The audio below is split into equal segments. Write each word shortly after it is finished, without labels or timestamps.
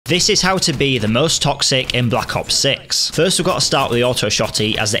This is how to be the most toxic in Black Ops 6. First we've got to start with the auto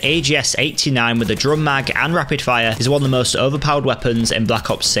shotty, as the AGS-89 with the drum mag and rapid fire is one of the most overpowered weapons in Black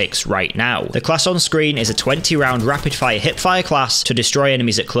Ops 6 right now. The class on screen is a 20 round rapid fire hipfire class to destroy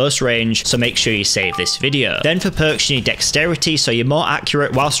enemies at close range, so make sure you save this video. Then for perks you need dexterity, so you're more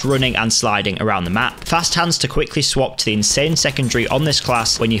accurate whilst running and sliding around the map. Fast hands to quickly swap to the insane secondary on this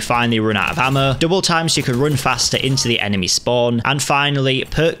class when you finally run out of ammo. Double time so you can run faster into the enemy spawn. And finally,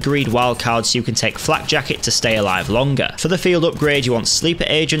 perk greed wildcard so you can take flak jacket to stay alive longer. For the field upgrade you want sleeper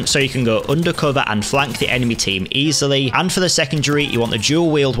agent so you can go undercover and flank the enemy team easily. And for the secondary you want the dual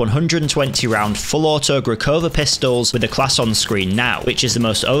wield 120 round full auto Grekhova pistols with the class on screen now, which is the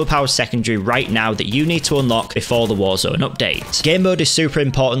most overpowered secondary right now that you need to unlock before the Warzone update. Game mode is super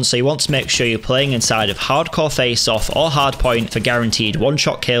important, so you want to make sure you're playing inside of hardcore face-off or hardpoint for guaranteed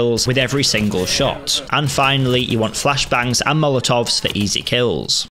one-shot kills with every single shot. And finally you want flashbangs and molotovs for easy kills.